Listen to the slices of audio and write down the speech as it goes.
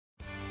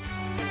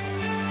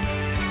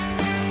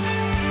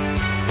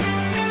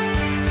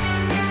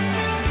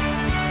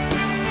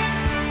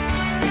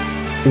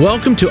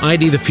Welcome to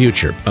ID the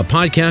Future, a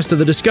podcast of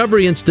the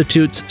Discovery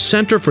Institute's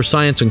Center for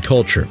Science and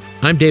Culture.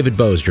 I'm David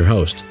Bose, your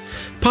host.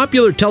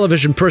 Popular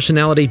television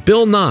personality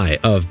Bill Nye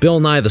of Bill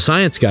Nye the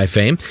Science Guy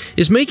fame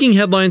is making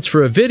headlines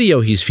for a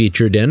video he's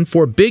featured in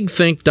for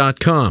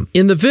BigThink.com.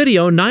 In the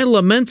video, Nye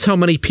laments how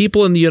many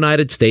people in the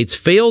United States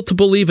fail to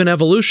believe in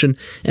evolution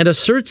and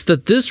asserts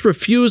that this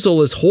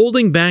refusal is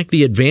holding back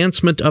the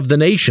advancement of the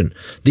nation,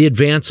 the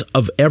advance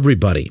of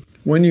everybody.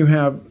 When you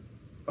have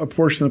a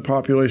portion of the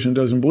population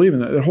that doesn't believe in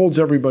that, it holds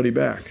everybody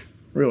back,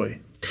 really.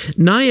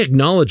 Nye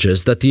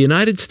acknowledges that the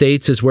United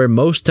States is where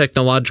most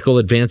technological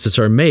advances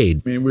are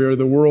made. I mean, we are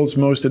the world's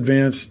most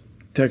advanced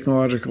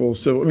technological,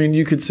 so, I mean,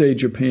 you could say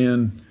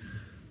Japan,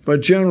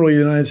 but generally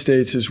the United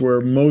States is where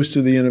most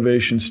of the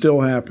innovation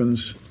still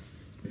happens.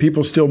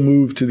 People still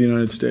move to the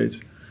United States.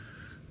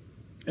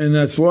 And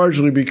that's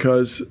largely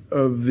because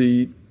of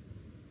the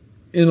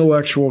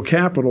intellectual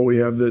capital we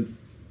have, the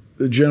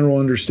general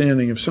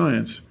understanding of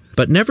science.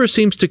 But never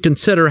seems to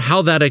consider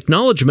how that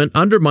acknowledgement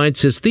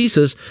undermines his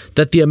thesis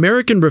that the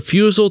American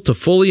refusal to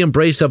fully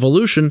embrace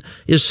evolution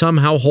is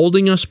somehow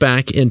holding us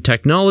back in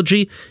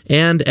technology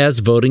and as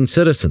voting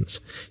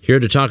citizens. Here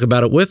to talk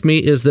about it with me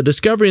is the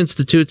Discovery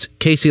Institute's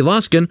Casey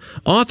Luskin,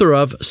 author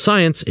of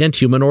Science and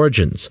Human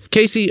Origins.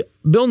 Casey,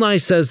 Bill Nye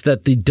says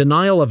that the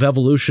denial of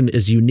evolution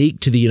is unique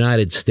to the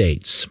United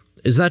States.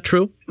 Is that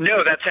true?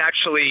 No, that's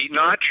actually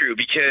not true,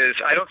 because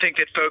I don't think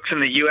that folks in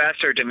the U.S.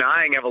 are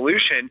denying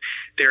evolution.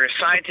 There are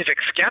scientific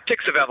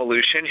skeptics of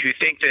evolution who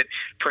think that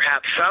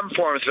perhaps some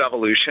forms of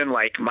evolution,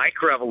 like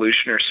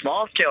microevolution or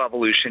small-scale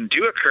evolution,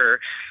 do occur,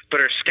 but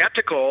are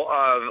skeptical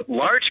of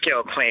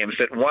large-scale claims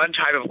that one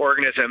type of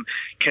organism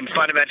can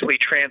fundamentally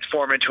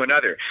transform into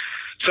another.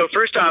 So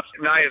first off,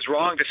 Nye is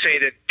wrong to say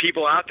that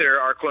people out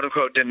there are,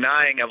 quote-unquote,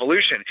 denying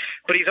evolution.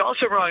 But he's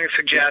also wrong to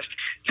suggest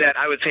that,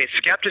 I would say,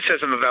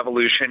 skepticism of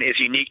evolution is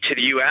unique to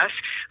the U.S.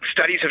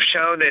 Studies have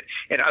shown that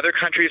in other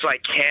countries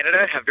like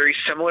Canada have very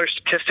similar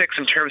statistics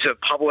in terms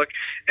of public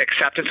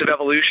acceptance of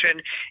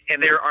evolution.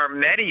 And there are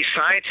many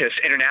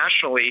scientists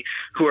internationally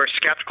who are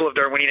skeptical of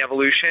Darwinian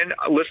evolution.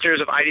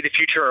 Listeners of ID the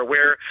Future are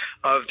aware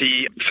of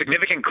the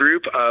significant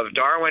group of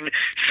Darwin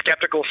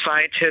skeptical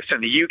scientists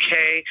in the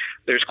U.K.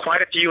 There's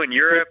quite a few in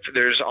Europe.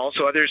 There's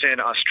also others in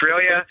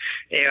Australia,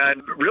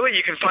 and really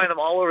you can find them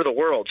all over the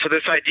world. So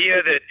this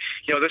idea that,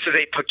 this is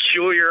a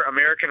peculiar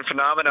American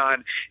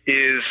phenomenon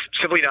is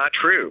simply not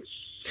true.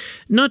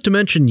 Not to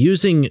mention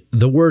using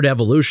the word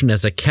evolution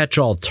as a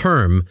catch-all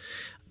term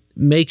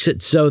makes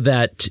it so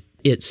that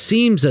it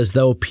seems as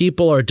though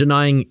people are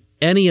denying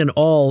any and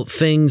all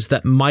things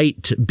that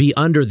might be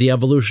under the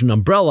evolution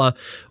umbrella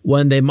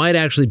when they might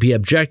actually be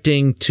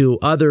objecting to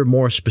other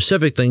more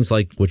specific things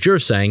like what you're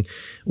saying,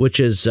 which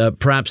is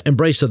perhaps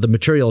embrace of the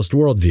materialist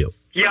worldview.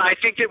 Yeah, I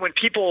think that when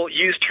people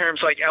use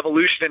terms like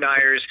evolution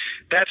deniers,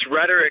 that's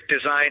rhetoric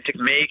designed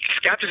to make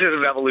skepticism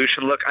of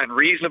evolution look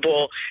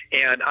unreasonable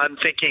and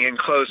unthinking and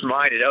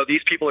closed-minded. Oh,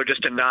 these people are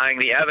just denying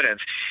the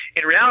evidence.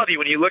 In reality,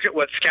 when you look at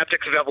what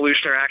skeptics of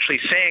evolution are actually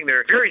saying,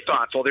 they're very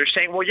thoughtful. They're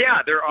saying, well,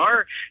 yeah, there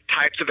are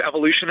types of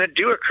evolution that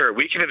do occur.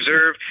 We can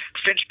observe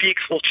finch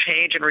beaks will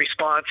change in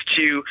response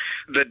to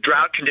the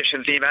drought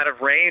conditions, the amount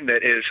of rain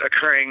that is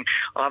occurring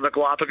on the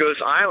Galapagos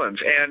Islands.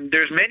 And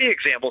there's many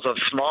examples of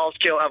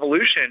small-scale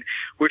evolution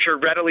which are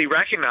readily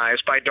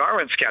recognized by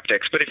Darwin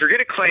skeptics. But if you're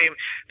going to claim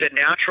that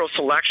natural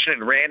selection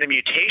and random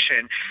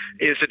mutation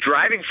is the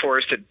driving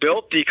force that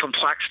built the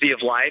complexity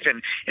of life,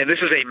 and this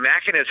is a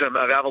mechanism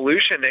of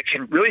evolution that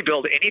can really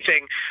build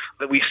anything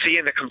that we see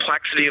in the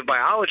complexity of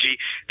biology,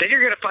 then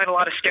you're going to find a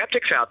lot of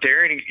skeptics out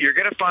there, and you're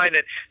going to find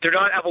that they're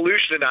not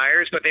evolution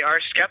deniers, but they are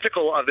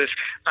skeptical of this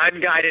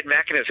unguided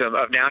mechanism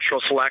of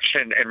natural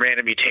selection and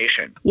random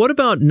mutation. What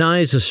about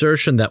Nye's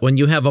assertion that when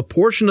you have a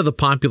portion of the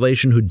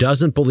population who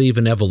doesn't believe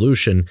in evolution,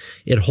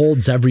 it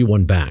holds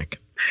everyone back?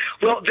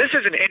 Well, this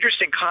is an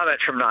interesting comment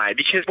from Nye,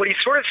 because what he's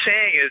sort of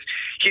saying is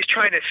he's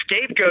trying to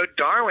scapegoat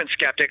Darwin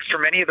skeptics for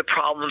many of the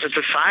problems in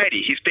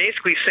society. He's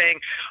basically saying,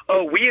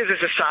 oh, we as a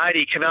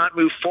society cannot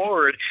move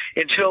forward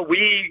until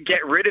we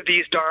get rid of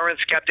these Darwin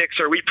skeptics,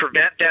 or we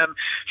prevent them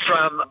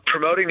from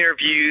promoting their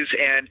views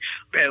and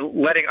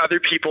letting other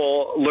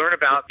people learn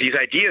about these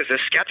ideas,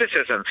 this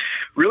skepticism.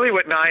 Really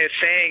what Nye is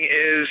saying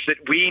is that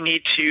we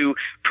need to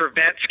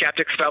prevent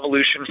skeptics of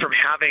evolution from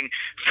having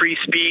free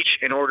speech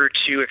in order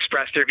to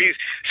express their views.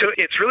 So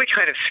it's really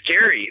kind of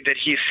scary that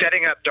he's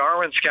setting up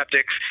Darwin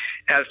skeptics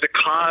as the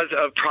cause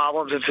of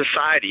problems in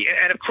society.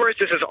 And of course,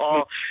 this is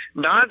all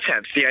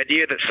nonsense, the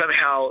idea that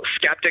somehow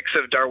skeptics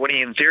of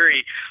Darwinian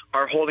theory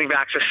are holding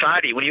back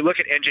society. When you look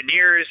at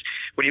engineers,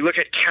 when you look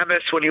at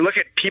chemists, when you look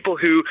at people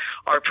who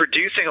are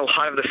producing a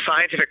lot of the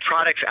scientific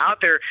products out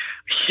there,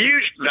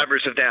 huge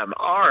numbers of them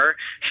are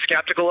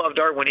skeptical of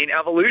Darwinian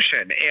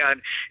evolution.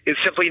 And it's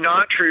simply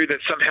not true that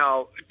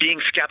somehow being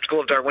skeptical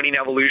of Darwinian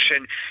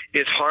evolution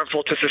is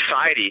harmful to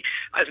society.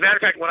 As a matter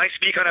of fact, when I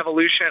speak on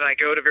evolution, I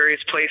go to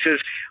various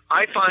places,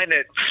 I find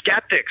that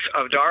skeptics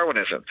of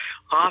Darwinism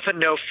often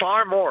know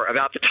far more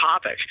about the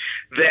topic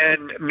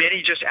than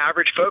many just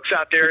average folks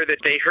out there that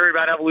they heard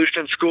about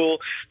evolution in school.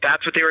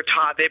 That's what they were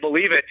taught. They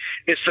believe it.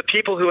 It's the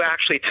people who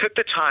actually took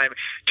the time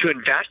to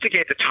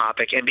investigate the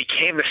topic and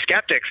became the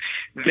skeptics.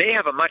 They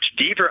have a much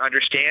deeper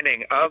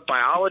understanding of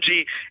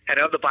biology and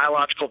of the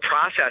biological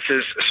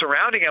processes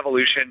surrounding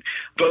evolution,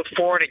 both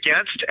for and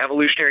against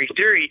evolutionary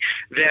theory,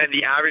 than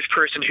the average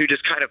person who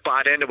just kind of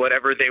bought into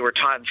whatever they were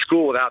taught in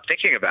school without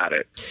thinking about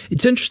it.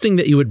 It's interesting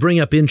that you would bring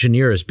up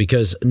engineers,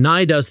 because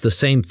Nye does the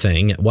same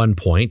thing at one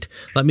point.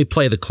 Let me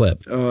play the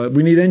clip.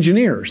 We need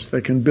engineers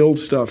that can build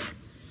stuff,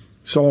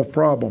 solve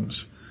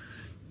problems.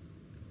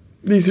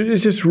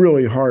 It's just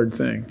really a hard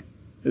thing.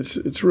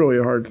 It's really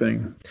a hard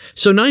thing.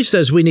 So Nye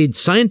says we need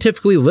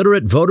scientifically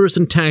literate voters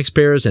and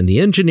taxpayers and the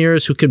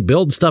engineers who can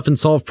build stuff and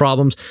solve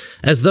problems,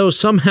 as though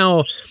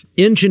somehow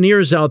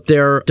engineers out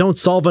there don't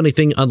solve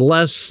anything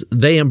unless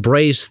they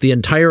embrace the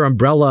entire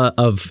umbrella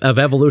of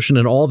evolution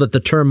and all that the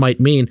term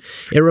might mean.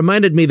 It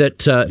reminded me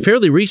that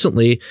fairly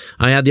recently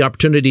I had the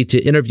opportunity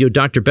to interview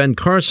Dr. Ben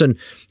Carson,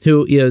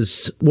 who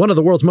is one of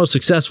the world's most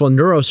successful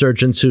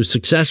neurosurgeons who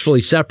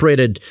successfully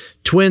separated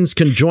twins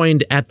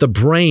conjoined at the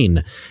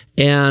brain.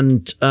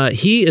 And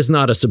he is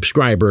not a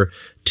subscriber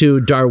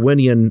to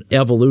Darwinian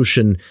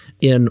evolution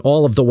in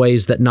all of the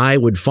ways that Nye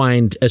would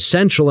find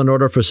essential in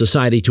order for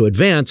society to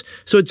advance.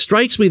 So it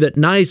strikes me that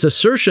Nye's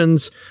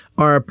assertions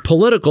are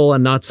political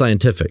and not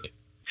scientific.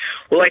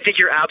 Well, I think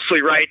you're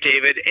absolutely right,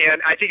 David.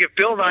 And I think if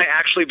Bill Nye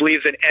actually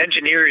believes that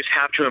engineers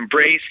have to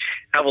embrace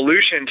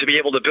evolution to be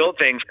able to build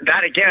things,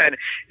 that, again,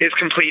 is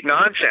complete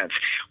nonsense.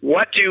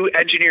 What do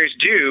engineers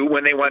do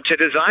when they want to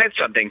design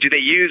something? Do they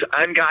use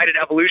unguided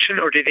evolution,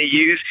 or do they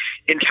use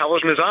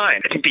intelligent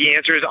design? I think the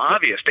answer is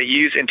obvious. They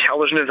use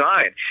intelligent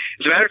design.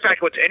 As a matter of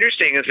fact, what's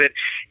interesting is that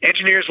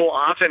engineers will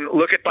often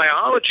look at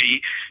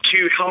biology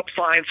to help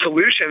find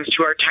solutions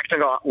to our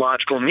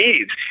technological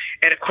needs.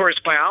 And, of course,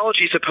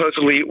 biology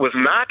supposedly was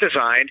not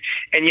designed,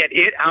 and yet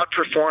it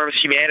outperforms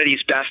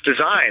humanity's best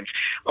designs.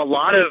 A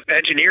lot of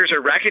engineers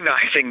are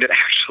recognizing that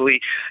actually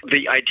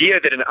the idea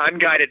that an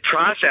unguided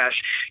process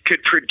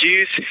could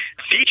produce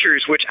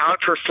features which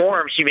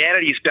outperform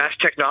humanity's best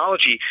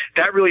technology,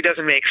 that really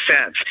doesn't make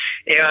sense.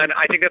 And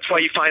I think that's why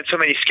you find so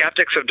many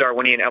skeptics of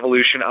Darwinian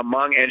evolution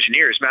among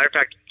engineers. Matter of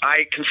fact,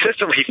 I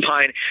consistently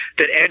find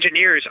that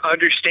engineers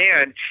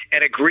understand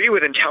and agree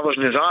with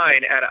intelligent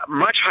design at a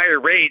much higher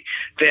rate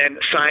than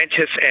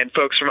scientists and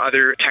folks from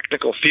other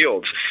technical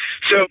fields.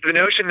 So the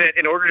notion that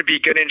in order to be a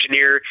good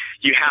engineer,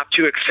 you have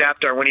to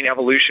accept Darwinian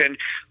evolution,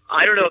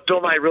 I don't know if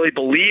Bill Nye really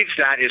believes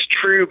that is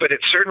true, but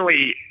it's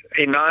certainly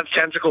a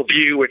nonsensical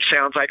view, which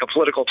sounds like a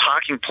political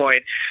talking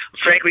point.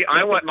 Frankly,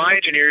 I want my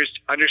engineers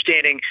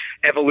understanding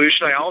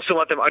evolution. I also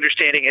want them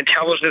understanding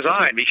intelligent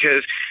design,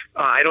 because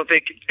I don't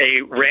think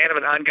a random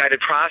and unguided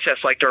process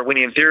like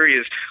Darwinian theory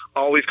is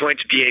always going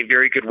to be a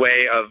very good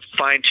way of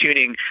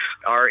fine-tuning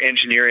our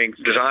engineering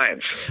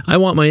designs. I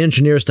want my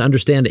engineers to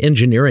understand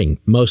engineering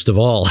most of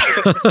all.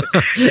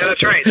 Yeah,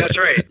 that's right. That's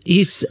right.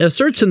 He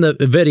asserts in the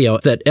video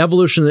that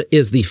evolution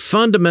is the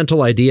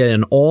fundamental idea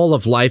in all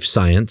of life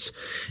science,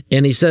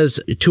 and he says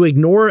to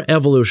ignore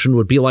evolution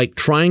would be like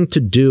trying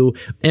to do,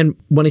 and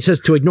when he says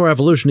to ignore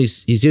evolution,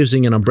 he's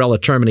using an umbrella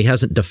term, and he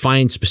hasn't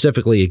defined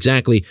specifically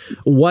exactly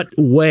what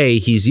way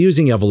he's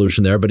using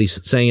evolution there, but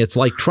he's saying it's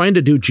like trying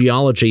to do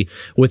geology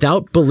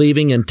without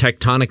believing in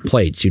tectonic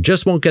plates. You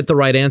just won't get the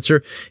right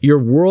answer. Your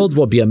world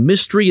will be a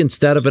mystery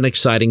instead of an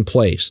exciting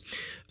place.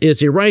 Is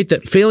he right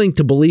that failing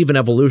to believe in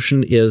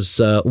evolution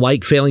is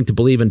like failing to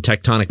believe in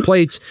tectonic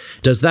plates?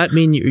 Does that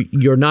mean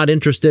you're not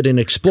interested in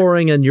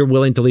exploring and you're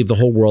willing to leave the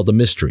whole world a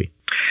mystery?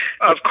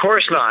 Of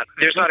course not.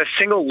 There's not a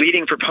single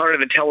leading proponent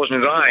of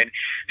intelligent design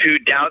who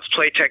doubts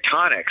plate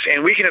tectonics.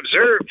 And we can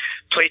observe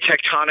plate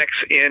tectonics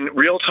in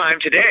real time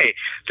today.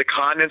 The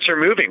continents are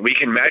moving. We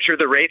can measure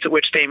the rates at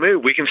which they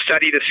move. We can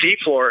study the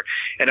seafloor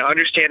and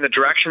understand the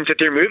directions that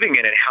they're moving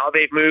in and how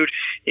they've moved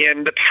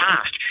in the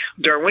past.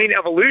 Darwinian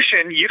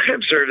evolution, you can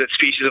observe that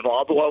species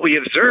evolve, but what we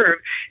observe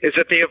is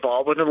that they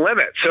evolve within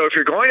limits. So if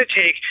you're going to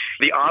take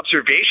the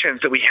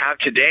observations that we have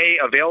today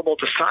available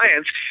to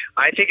science,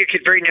 I think it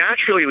could very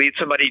naturally lead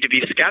somebody to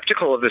be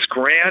skeptical of this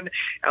grand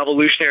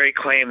evolutionary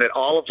claim that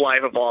all of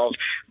life evolved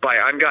by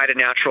unguided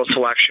natural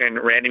selection,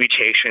 random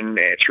mutation,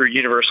 through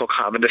universal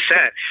common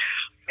descent.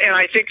 And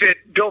I think that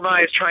Bill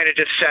Nye is trying to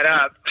just set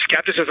up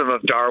skepticism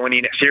of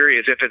Darwinian theory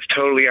as if it's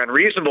totally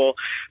unreasonable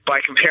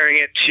by comparing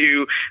it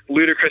to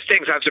ludicrous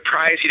things. I'm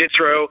surprised he didn't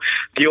throw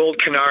the old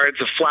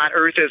canards of flat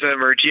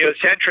earthism or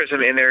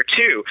geocentrism in there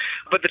too.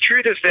 But the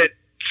truth is that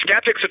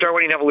skeptics of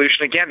Darwinian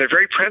evolution, again, they're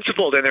very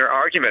principled in their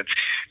arguments.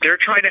 They're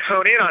trying to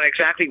hone in on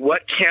exactly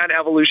what can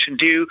evolution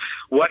do,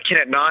 what can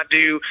it not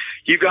do.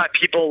 You've got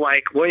people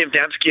like William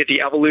Dembski at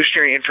the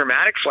Evolutionary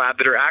Informatics Lab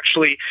that are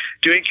actually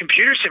doing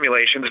computer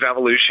simulations of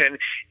evolution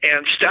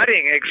and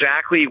studying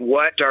exactly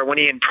what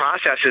Darwinian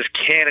processes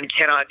can and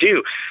cannot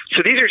do.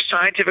 So these are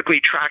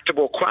scientifically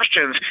tractable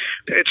questions.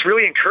 It's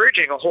really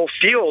encouraging a whole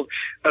field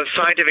of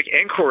scientific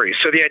inquiry.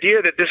 So the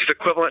idea that this is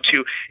equivalent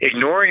to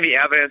ignoring the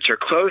evidence or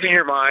closing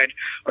your mind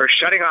or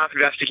shutting off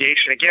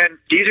investigation. Again,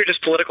 these are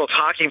just political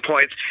talking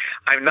points.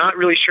 I'm not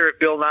really sure if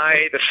Bill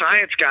Nye, the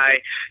science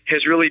guy,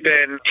 has really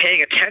been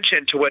paying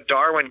attention to what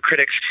Darwin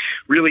critics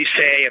really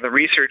say and the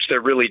research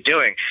they're really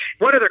doing.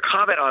 One other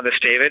comment on this,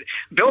 David.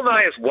 Bill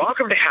Nye is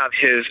welcome to have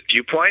his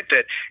viewpoint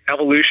that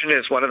evolution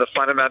is one of the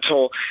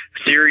fundamental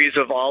theories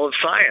of all of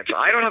science.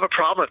 I don't have a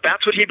problem. If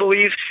that's what he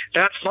believes,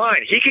 that's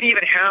fine. He can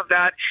even have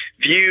that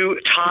view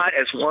taught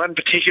as one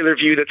particular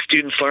view that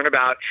students learn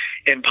about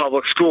in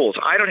public schools.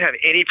 I don't have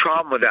any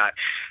problem with that.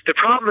 The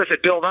problem is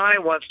that Bill Nye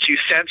wants to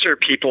censor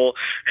people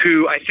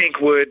who I think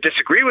would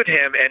disagree with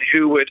him and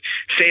who would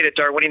say that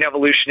Darwinian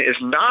evolution is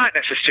not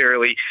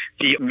necessarily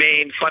the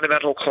main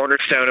fundamental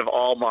cornerstone of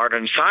all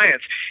modern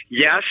science.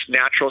 Yes,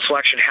 natural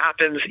selection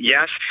happens.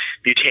 Yes,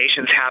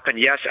 mutations happen.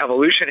 Yes,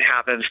 evolution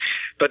happens.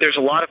 But there's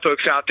a lot of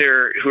folks out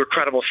there who are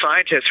credible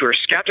scientists who are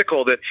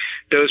skeptical that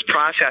those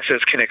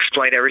processes can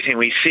explain everything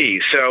we see.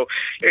 So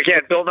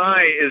again, Bill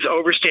Nye is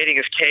overstating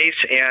his case,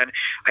 and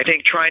I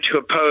think trying to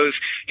impose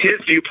his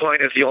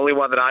viewpoint is the only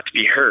one that ought to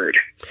be heard.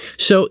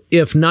 So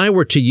if Nye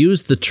were to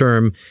use the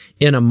term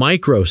in a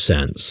micro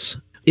sense,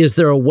 is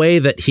there a way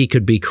that he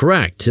could be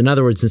correct? In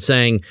other words, in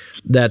saying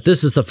that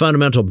this is the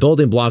fundamental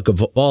building block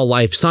of all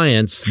life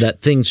science,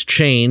 that things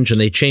change and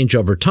they change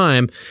over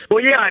time.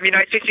 Well, yeah, I mean,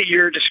 I think that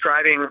you're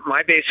describing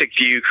my basic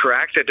view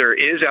correct, that there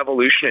is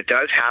evolution. It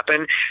does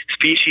happen.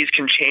 Species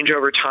can change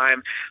over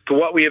time. But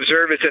what we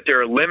observe is that there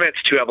are limits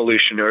to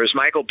evolution, or as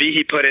Michael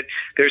Behe put it,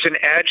 there's an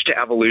edge to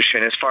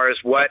evolution as far as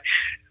what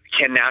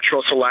can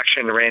natural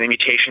selection and random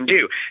mutation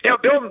do? Now,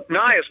 Bill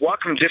Nye is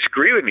welcome to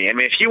disagree with me. I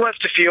mean, if he wants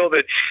to feel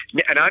that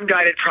an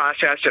unguided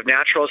process of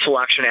natural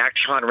selection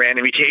acting on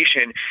random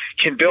mutation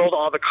can build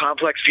all the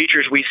complex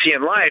features we see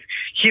in life,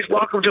 he's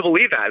welcome to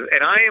believe that.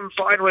 And I am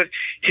fine with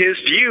his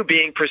view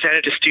being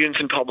presented to students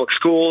in public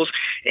schools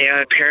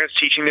and parents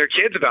teaching their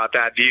kids about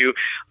that view.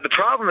 The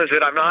problem is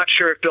that I'm not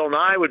sure if Bill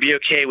Nye would be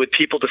okay with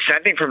people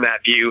dissenting from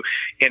that view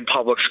in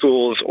public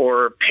schools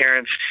or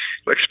parents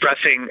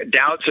expressing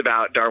doubts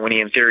about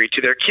Darwinian theory to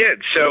their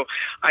kids. So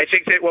I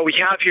think that what we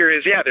have here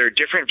is, there are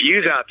different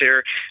views out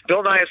there.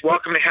 Bill Nye is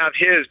welcome to have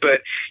his,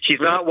 but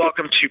he's not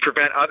welcome to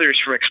prevent others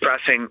from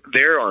expressing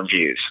their own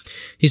views.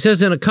 He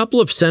says in a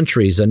couple of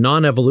centuries, a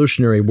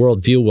non-evolutionary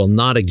worldview will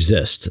not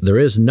exist. There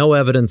is no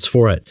evidence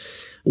for it.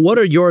 What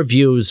are your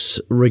views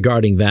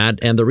regarding that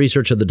and the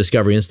research of the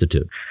Discovery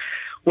Institute?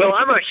 Well,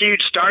 I'm a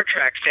huge Star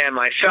Trek fan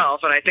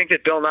myself, and I think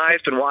that Bill Nye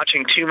has been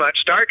watching too much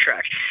Star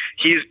Trek.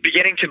 He's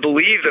beginning to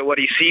believe that what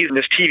he sees in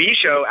this TV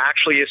show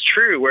actually is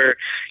true, where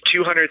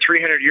 200,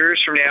 300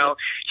 years from now,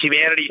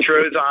 humanity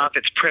throws off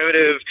its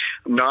primitive,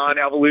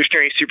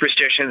 non-evolutionary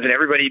superstitions, and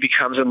everybody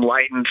becomes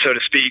enlightened, so to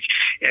speak,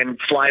 and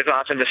flies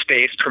off into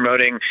space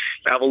promoting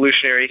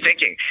evolutionary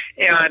thinking.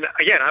 And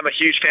again, I'm a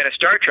huge fan of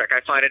Star Trek.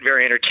 I find it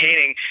very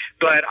entertaining,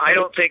 but I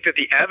don't think that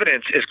the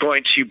evidence is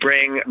going to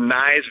bring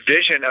Nye's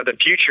vision of the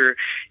future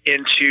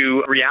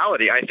into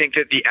reality. I think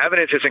that the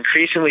evidence is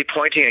increasingly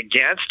pointing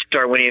against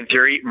Darwinian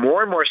theory.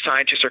 More and more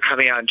scientists are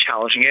coming out and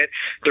challenging it.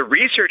 The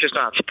research is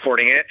not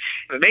supporting it.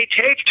 It may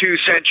take 2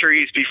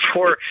 centuries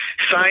before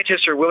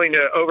scientists are willing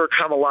to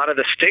overcome a lot of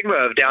the stigma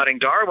of doubting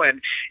Darwin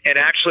and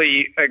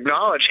actually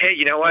acknowledge, hey,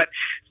 you know what?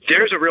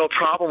 There's a real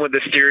problem with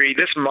this theory.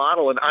 This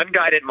model, an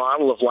unguided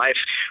model of life's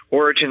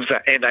origins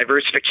and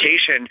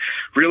diversification,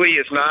 really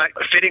is not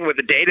fitting with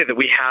the data that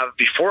we have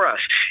before us.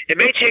 It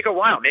may take a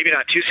while, maybe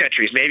not 2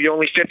 centuries, maybe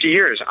only 50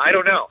 years. I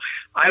don't know.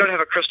 I don't have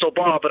a crystal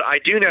ball, but I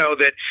do know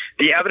that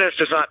the evidence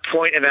does not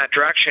point in that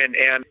direction.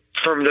 And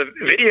from the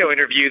video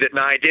interview that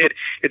Nye did,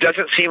 it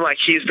doesn't seem like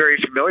he's very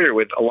familiar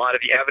with a lot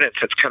of the evidence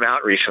that's come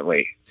out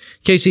recently.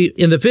 Casey,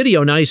 in the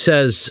video, Nye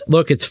says,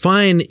 look, it's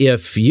fine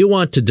if you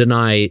want to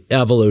deny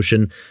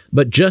evolution,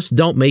 but just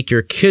don't make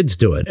your kids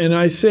do it. And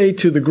I say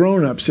to the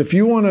grown-ups, if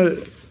you want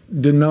to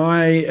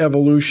deny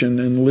evolution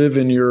and live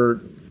in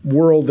your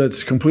world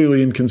that's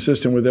completely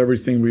inconsistent with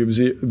everything we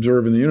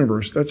observe in the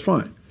universe, that's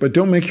fine. But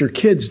don't make your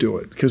kids do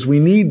it, because we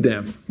need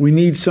them. We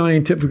need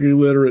scientifically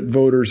literate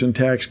voters and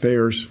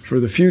taxpayers for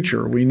the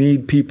future. We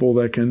need people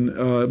that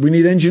can, we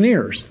need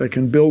engineers that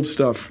can build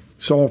stuff,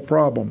 solve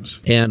problems.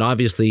 And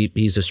obviously,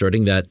 he's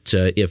asserting that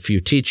if you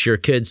teach your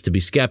kids to be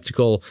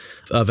skeptical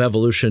of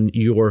evolution,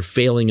 you're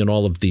failing in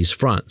all of these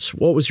fronts.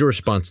 What was your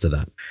response to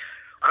that?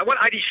 I want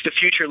the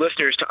future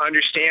listeners to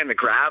understand the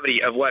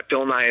gravity of what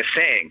Bill Nye is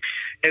saying.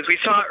 As we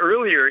saw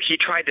earlier, he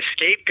tried to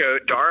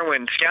scapegoat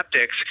Darwin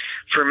skeptics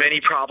for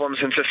many problems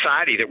in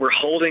society that were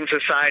holding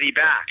society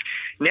back.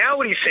 Now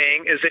what he's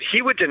saying is that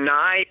he would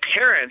deny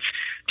parents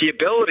the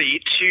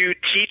ability to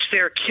teach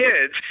their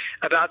kids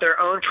about their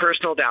own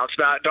personal doubts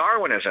about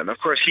Darwinism. Of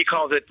course, he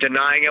calls it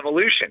denying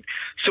evolution.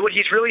 So what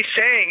he's really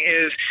saying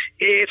is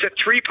it's a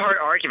 3-part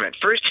argument.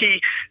 First,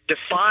 he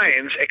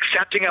defines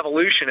accepting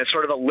evolution as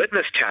sort of a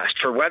litmus test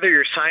for whether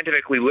you're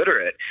scientifically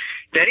literate.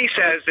 Then he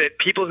says that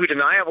people who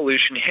deny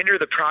evolution hinder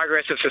the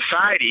progress of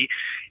society,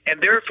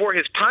 and therefore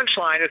his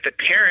punchline is that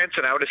parents,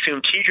 and I would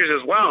assume teachers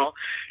as well,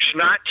 should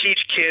not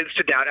teach kids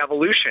to doubt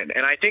evolution.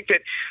 And I think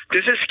that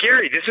this is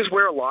scary. This is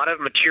where a lot of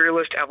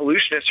materialist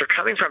evolutionists are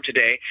coming from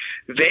today.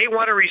 They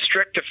want to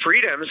restrict the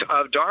freedoms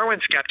of Darwin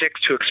skeptics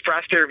to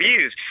express their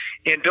views.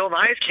 In Bill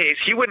Nye's case,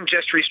 he wouldn't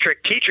just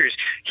restrict teachers.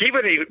 He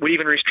would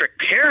even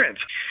restrict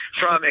parents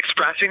from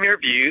expressing their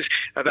views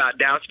about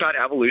doubts about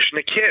evolution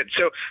to kids.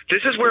 So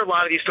this is where a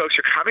lot of these folks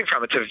are coming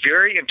from. It's a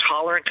very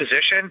intolerant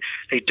position.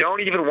 They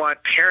don't even want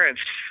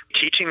parents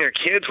teaching their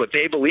kids what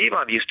they believe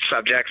on these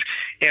subjects.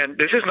 And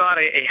this is not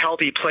a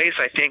healthy place,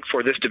 I think,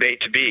 for this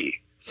debate to be.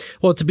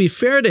 Well, to be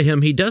fair to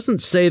him, he doesn't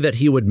say that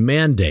he would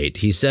mandate.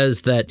 He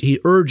says that he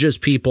urges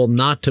people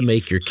not to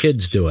make your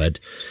kids do it.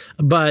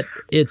 But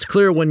it's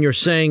clear when you're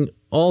saying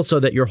also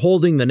that you're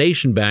holding the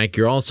nation back,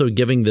 you're also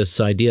giving this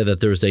idea that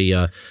there's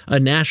a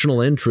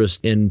national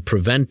interest in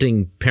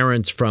preventing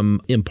parents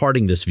from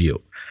imparting this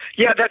view.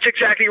 Yeah, that's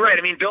exactly right.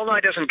 I mean, Bill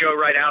Nye doesn't go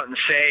right out and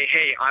say,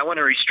 hey, I want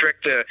to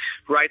restrict the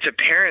rights of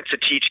parents to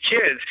teach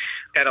kids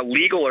at a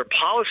legal or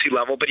policy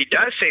level, but he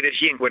does say that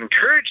he would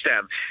encourage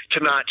them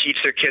to not teach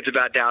their kids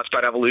about doubts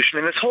about evolution.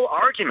 And this whole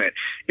argument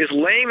is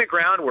laying the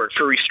groundwork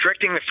for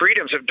restricting the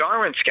freedoms of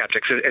Darwin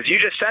skeptics. As you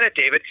just said it,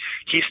 David,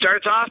 he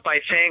starts off by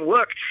saying,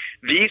 look,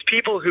 these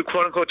people who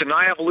quote-unquote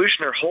deny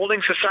evolution are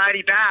holding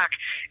society back,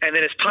 and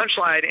then his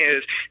punchline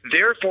is,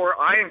 therefore,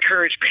 I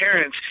encourage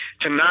parents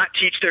to not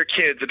teach their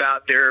kids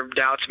about their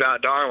doubts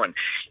about Darwin.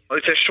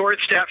 It's a short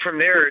step from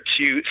there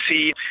to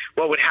see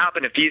what would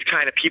happen if these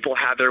kind of people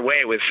had their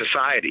way with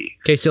society.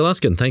 Casey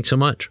Luskin, thanks so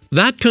much.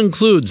 That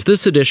concludes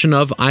this edition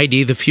of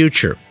ID the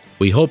Future.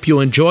 We hope you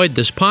enjoyed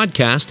this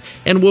podcast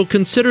and will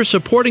consider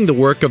supporting the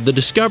work of the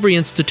Discovery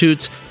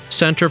Institute's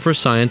Center for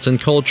Science and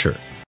Culture.